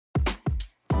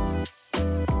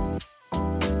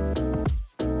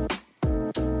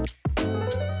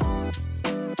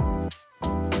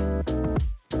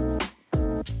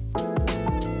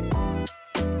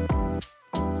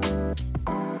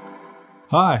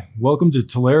Hi, welcome to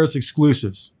Telarus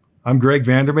Exclusives. I'm Greg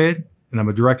Vandermade, and I'm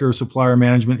a Director of Supplier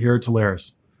Management here at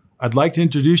Telarus. I'd like to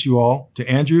introduce you all to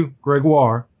Andrew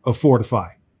Gregoire of For2Fi.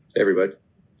 Hey, everybody.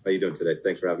 How you doing today?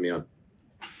 Thanks for having me on.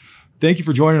 Thank you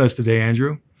for joining us today,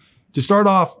 Andrew. To start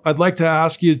off, I'd like to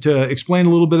ask you to explain a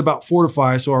little bit about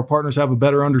For2Fi so our partners have a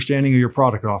better understanding of your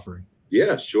product offering.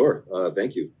 Yeah, sure.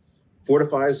 Thank you.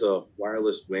 For2Fi is a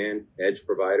wireless WAN edge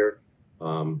provider.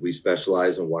 We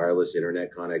specialize in wireless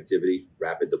internet connectivity,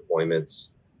 rapid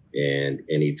deployments, and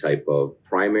any type of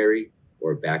primary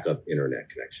or backup internet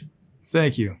connection.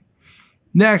 Thank you.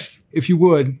 Next, if you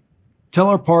would, tell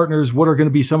our partners what are going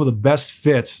to be some of the best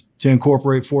fits to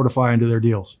incorporate For2Fi into their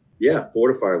deals. Yeah,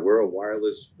 For2Fi, we're a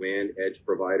wireless WAN edge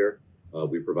provider.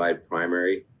 We provide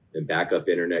primary and backup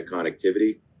internet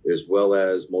connectivity, as well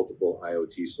as multiple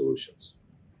IoT solutions.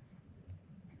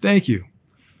 Thank you.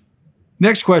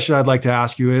 Next question I'd like to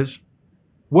ask you is,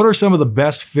 what are some of the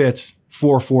best fits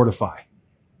for For2Fi?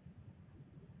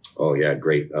 Oh, yeah,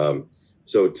 great.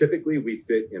 So typically we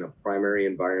fit in a primary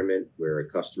environment where a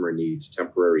customer needs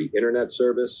temporary internet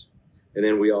service. And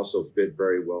then we also fit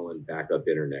very well in backup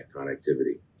internet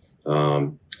connectivity.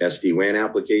 SD-WAN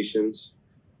applications,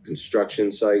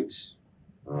 construction sites.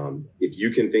 If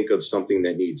you can think of something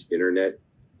that needs internet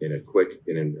in a quick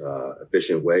and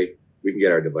efficient way, we can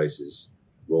get our devices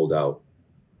rolled out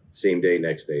same day,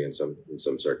 next day in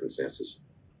some circumstances.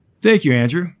 Thank you,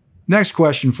 Andrew. Next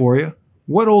question for you.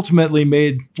 What ultimately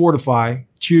made For2Fi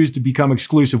choose to become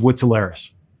exclusive with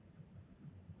Telarus?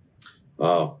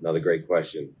 Oh, another great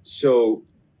question. So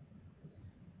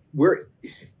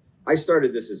I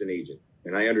started this as an agent,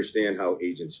 and I understand how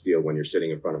agents feel when you're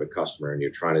sitting in front of a customer and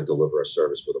you're trying to deliver a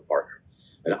service with a partner.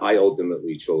 And I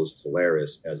ultimately chose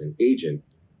Telarus as an agent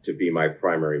to be my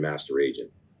primary master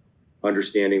agent.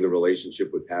 Understanding the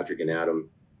relationship with Patrick and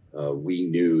Adam, we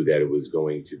knew that it was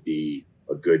going to be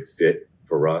a good fit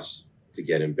for us to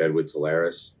get in bed with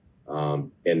Telarus.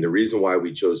 And the reason why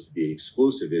we chose to be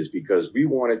exclusive is because we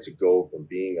wanted to go from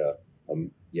being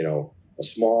a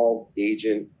small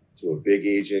agent to a big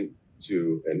agent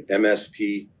to an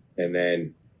MSP and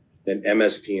then an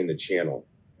MSP in the channel.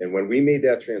 And when we made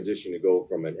that transition to go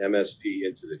from an MSP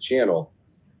into the channel,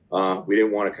 we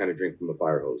didn't want to kind of drink from the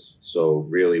fire hose. So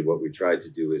really what we tried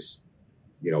to do is,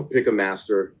 pick a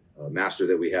master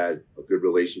that we had a good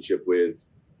relationship with.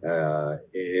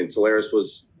 And Telarus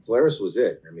was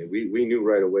it. I mean, we knew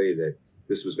right away that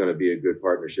this was going to be a good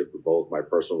partnership for both my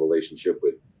personal relationship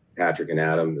with Patrick and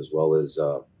Adam, as well as,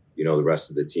 the rest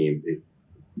of the team.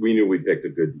 We knew we picked a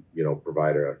good, a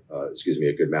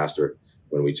good master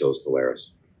when we chose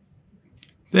Telarus.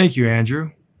 Thank you,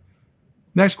 Andrew.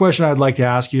 Next question I'd like to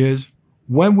ask you is,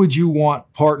 when would you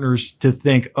want partners to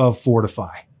think of For2Fi?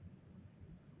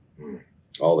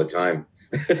 All the time.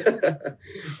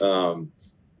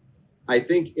 I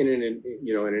think in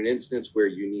an instance where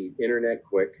you need internet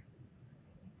quick,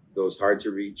 those hard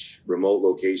to reach remote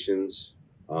locations,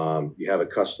 you have a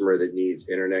customer that needs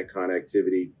internet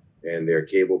connectivity and their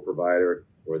cable provider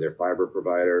or their fiber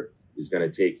provider is going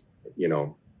to take,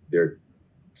 their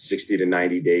 60 to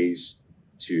 90 days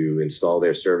to install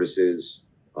their services,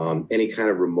 any kind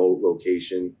of remote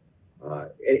location,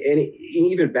 and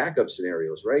even backup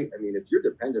scenarios, right? I mean, if you're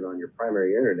dependent on your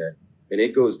primary internet and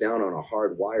it goes down on a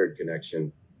hardwired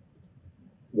connection,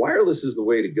 wireless is the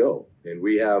way to go. And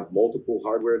we have multiple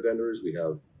hardware vendors. We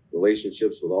have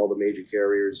relationships with all the major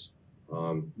carriers.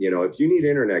 If you need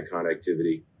internet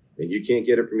connectivity and you can't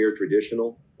get it from your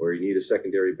traditional or you need a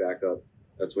secondary backup,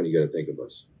 that's when you got to think of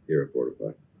us here at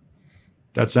For2Fi.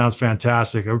 That sounds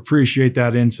fantastic. I appreciate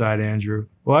that insight, Andrew.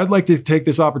 Well, I'd like to take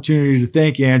this opportunity to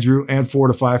thank Andrew and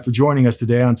For2Fi for joining us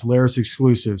today on Telarus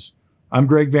Exclusives. I'm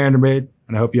Greg Vandermade,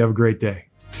 and I hope you have a great day.